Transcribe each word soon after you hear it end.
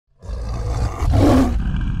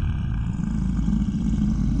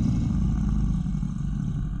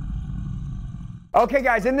Okay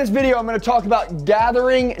guys, in this video I'm going to talk about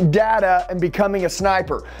gathering data and becoming a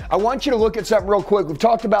sniper. I want you to look at something real quick. We've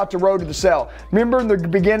talked about the road to the sale. Remember in the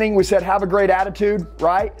beginning we said have a great attitude,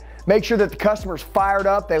 right? Make sure that the customer's fired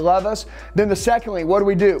up, they love us. Then secondly, what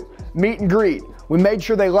do? Meet and greet. We made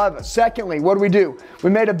sure they love us. Secondly, what do? We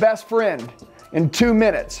made a best friend in 2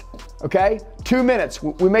 minutes, okay? 2 minutes,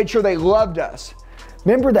 we made sure they loved us.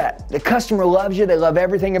 Remember that, the customer loves you, they love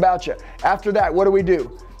everything about you. After that, what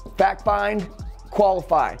do? Fact find,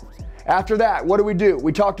 qualify. After that, what do?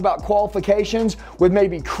 We talked about qualifications with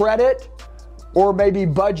maybe credit or maybe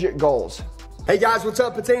budget goals. Hey guys, what's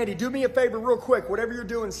up? It's Andy. Do me a favor real quick. Whatever you're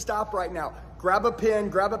doing, stop right now. Grab a pen,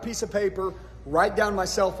 grab a piece of paper, write down my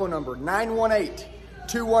cell phone number,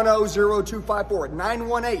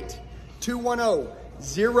 918-210-0254.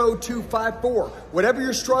 918-210-0254. Whatever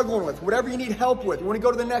you're struggling with, whatever you need help with, you want to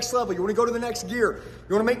go to the next level, you want to go to the next gear,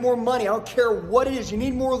 you want to make more money, I don't care what it is, you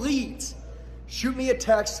need more leads. Shoot me a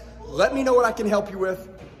text, let me know what I can help you with.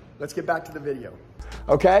 Let's get back to the video.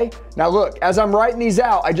 Okay, now look, as I'm writing these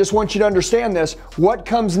out, I just want you to understand this. What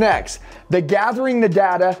comes next? The gathering the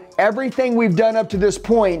data, everything we've done up to this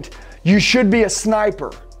point, you should be a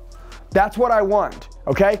sniper. That's what I want,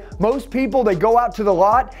 okay? Most people, they go out to the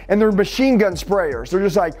lot and they're machine gun sprayers. They're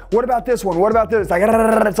just like, what about this one? What about this? It's like,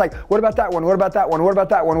 what about that one? What about that one? What about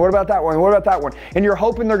that one? What about that one? What about that one? And you're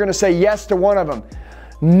hoping they're gonna say yes to one of them.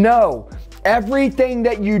 No. Everything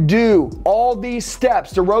that you do, all these steps,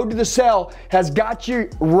 the road to the sale has got you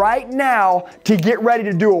right now to get ready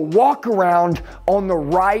to do a walk around on the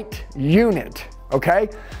right unit, okay?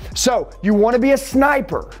 So you want to be a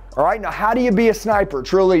sniper, all right? Now how do you be a sniper?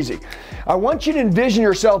 It's real easy. I want you to envision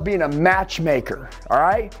yourself being a matchmaker, all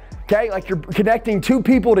right? Okay, like you're connecting two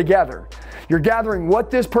people together. You're gathering what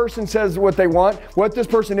this person says what they want, what this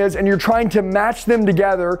person is, and you're trying to match them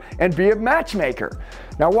together and be a matchmaker.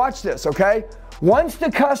 Now watch this, okay? Once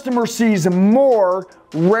the customer sees more,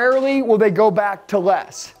 rarely will they go back to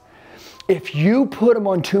less. If you put them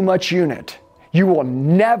on too much unit, you will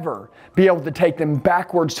never be able to take them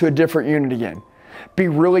backwards to a different unit again. Be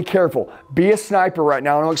really careful. Be a sniper right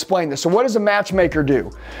now, and I'll explain this. So what does a matchmaker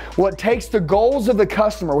do? Well, it takes the goals of the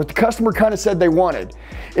customer, what the customer kind of said they wanted.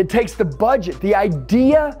 It takes the budget, the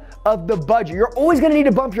idea of the budget. You're always going to need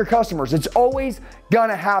to bump your customers. It's always going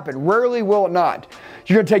to happen. Rarely will it not.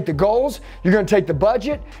 You're going to take the goals, you're going to take the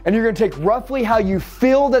budget, and you're going to take roughly how you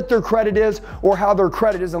feel that their credit is or how their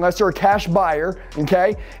credit is, unless they're a cash buyer,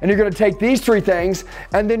 okay? And you're going to take these three things,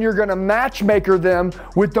 and then you're going to matchmaker them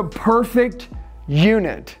with the perfect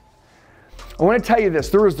unit. I want to tell you this,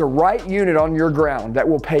 there is the right unit on your ground that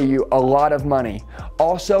will pay you a lot of money.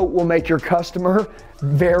 Also will make your customer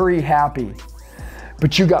very happy.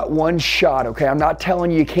 But you got one shot, okay? I'm not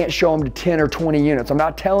telling you you can't show them to 10 or 20 units. I'm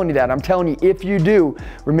not telling you that. I'm telling you if you do,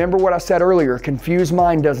 remember what I said earlier, a confused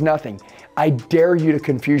mind does nothing. I dare you to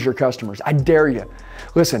confuse your customers. I dare you.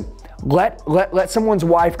 Listen, let someone's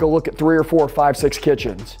wife go look at 3 or 4 or 5, 6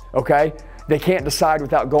 kitchens, okay? They can't decide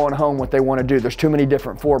without going home what they want to do. There's too many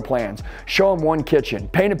different floor plans. Show them one kitchen.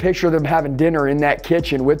 Paint a picture of them having dinner in that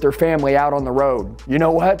kitchen with their family out on the road. You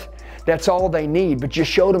know what? That's all they need, but you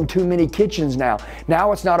showed them too many kitchens now.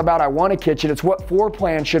 Now it's not about I want a kitchen, it's what floor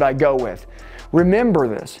plan should I go with. Remember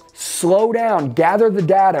this, slow down, gather the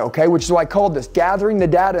data, okay, which is why I called this gathering the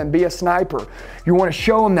data and be a sniper. You want to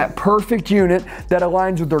show them that perfect unit that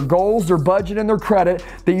aligns with their goals, their budget, and their credit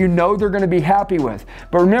that you know they're going to be happy with.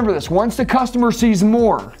 But remember this, once the customer sees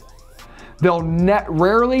more, they'll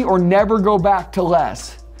rarely or never go back to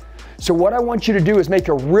less. So what I want you to do is make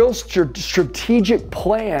a real strategic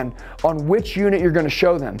plan on which unit you're going to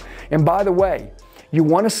show them. And by the way, you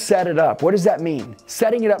want to set it up. What does that mean?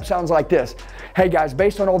 Setting it up sounds like this. Hey guys,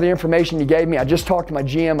 based on all the information you gave me, I just talked to my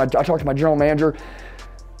GM, I talked to my general manager.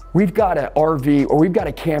 We've got an RV or we've got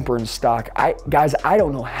a camper in stock. Guys, I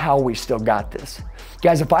don't know how we still got this.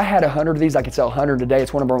 Guys, if I had 100 of these, I could sell 100 today.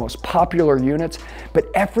 It's one of our most popular units, but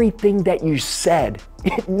everything that you said,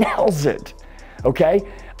 it nails it, okay?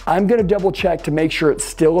 I'm gonna double check to make sure it's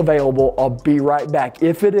still available. I'll be right back.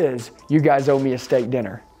 If it is, you guys owe me a steak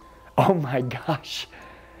dinner. Oh my gosh.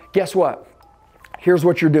 Guess what? Here's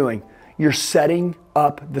what you're doing. You're setting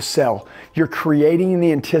up the sale. You're creating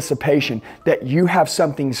the anticipation that you have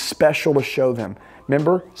something special to show them.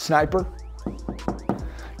 Remember, sniper?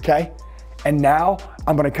 Okay? And now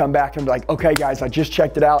I'm gonna come back and be like, okay guys, I just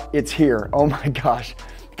checked it out. It's here. Oh my gosh.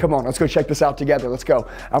 Come on, let's go check this out together. Let's go.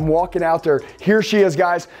 I'm walking out there. Here she is,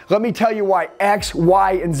 guys. Let me tell you why X,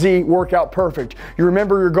 Y, and Z work out perfect. You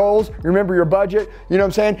remember your goals, you remember your budget, you know what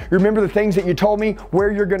I'm saying? You remember the things that you told me,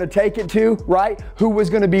 where you're gonna take it to, right? Who was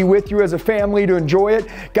gonna be with you as a family to enjoy it?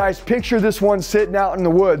 Guys, picture this one sitting out in the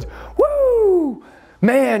woods. Woo!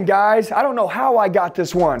 Man, guys, I don't know how I got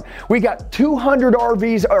this one. We got 200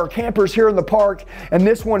 RVs or campers here in the park, and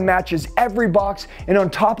this one matches every box. And on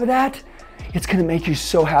top of that, it's gonna make you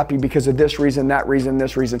so happy because of this reason, that reason,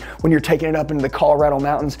 this reason. When you're taking it up into the Colorado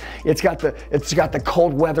mountains, it's got the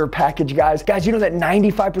cold weather package, guys. Guys, you know that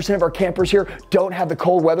 95% of our campers here don't have the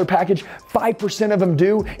cold weather package? 5% of them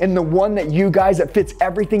do, and the one that you guys, that fits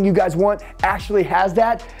everything you guys want, actually has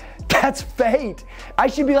that? That's fate. I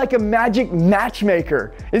should be like a magic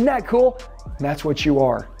matchmaker. Isn't that cool? And that's what you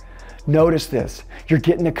are. Notice this. You're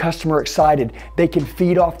getting the customer excited. They can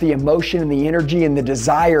feed off the emotion and the energy and the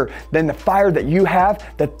desire, then the fire that you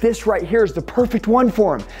have, that this right here is the perfect one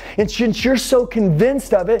for them. And since you're so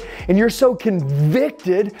convinced of it and you're so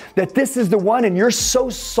convicted that this is the one and you're so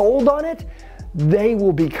sold on it, they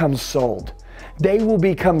will become sold. They will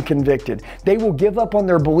become convicted. They will give up on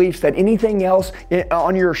their beliefs that anything else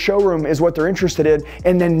on your showroom is what they're interested in,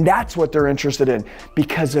 and then that's what they're interested in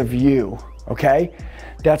because of you, okay?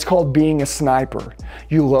 That's called being a sniper.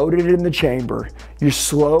 You loaded it in the chamber, you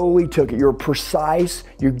slowly took it, you're precise,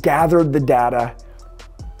 you gathered the data,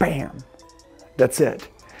 bam, that's it.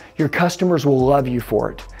 Your customers will love you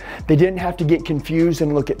for it. They didn't have to get confused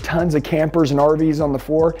and look at tons of campers and RVs on the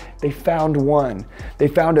floor. They found one. They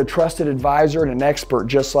found a trusted advisor and an expert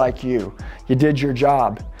just like you. You did your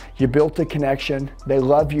job. You built a connection. They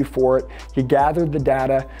love you for it. You gathered the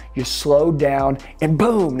data. You slowed down, and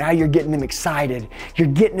boom, now you're getting them excited. You're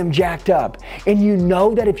getting them jacked up. And you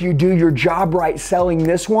know that if you do your job right selling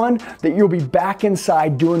this one, that you'll be back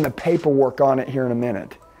inside doing the paperwork on it here in a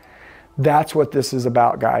minute. That's what this is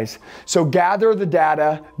about, guys. So gather the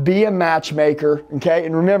data, be a matchmaker, okay?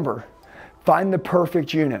 And remember, find the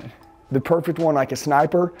perfect unit, the perfect one like a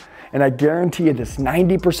sniper, and I guarantee you this,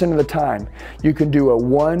 90% of the time, you can do a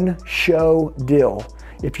one-show deal.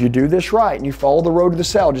 If you do this right and you follow the road to the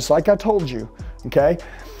sale, just like I told you, okay?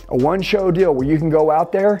 A one-show deal where you can go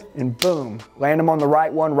out there and boom, land them on the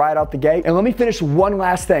right one right out the gate. And let me finish with one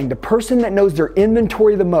last thing. The person that knows their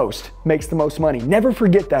inventory the most makes the most money. Never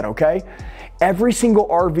forget that, okay? Every single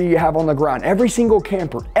RV you have on the ground, every single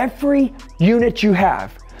camper, every unit you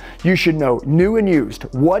have, you should know new and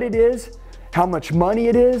used, what it is, how much money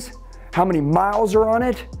it is, how many miles are on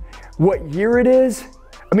it, what year it is.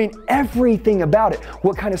 I mean, everything about it,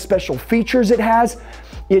 what kind of special features it has.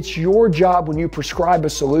 It's your job when you prescribe a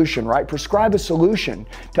solution, right? Prescribe a solution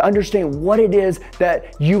to understand what it is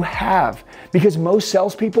that you have. Because most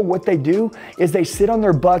salespeople, what they do is they sit on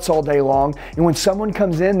their butts all day long, and when someone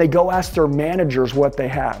comes in, they go ask their managers what they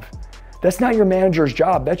have. That's not your manager's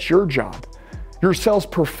job, that's your job. You're a sales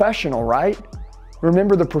professional, right?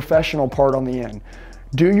 Remember the professional part on the end.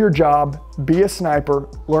 Do your job, be a sniper,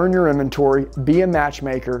 learn your inventory, be a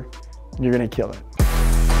matchmaker, and you're gonna kill it.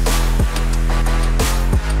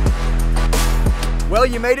 Well,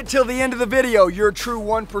 you made it till the end of the video. You're a true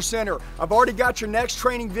 1%er. I've already got your next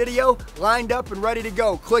training video lined up and ready to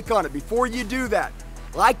go. Click on it. Before you do that,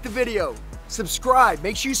 like the video, subscribe,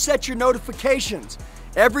 make sure you set your notifications.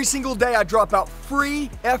 Every single day I drop out free,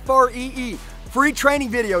 F-R-E-E, free training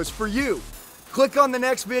videos for you. Click on the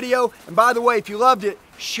next video, and by the way, if you loved it,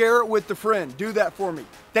 share it with a friend. Do that for me.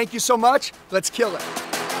 Thank you so much. Let's kill it.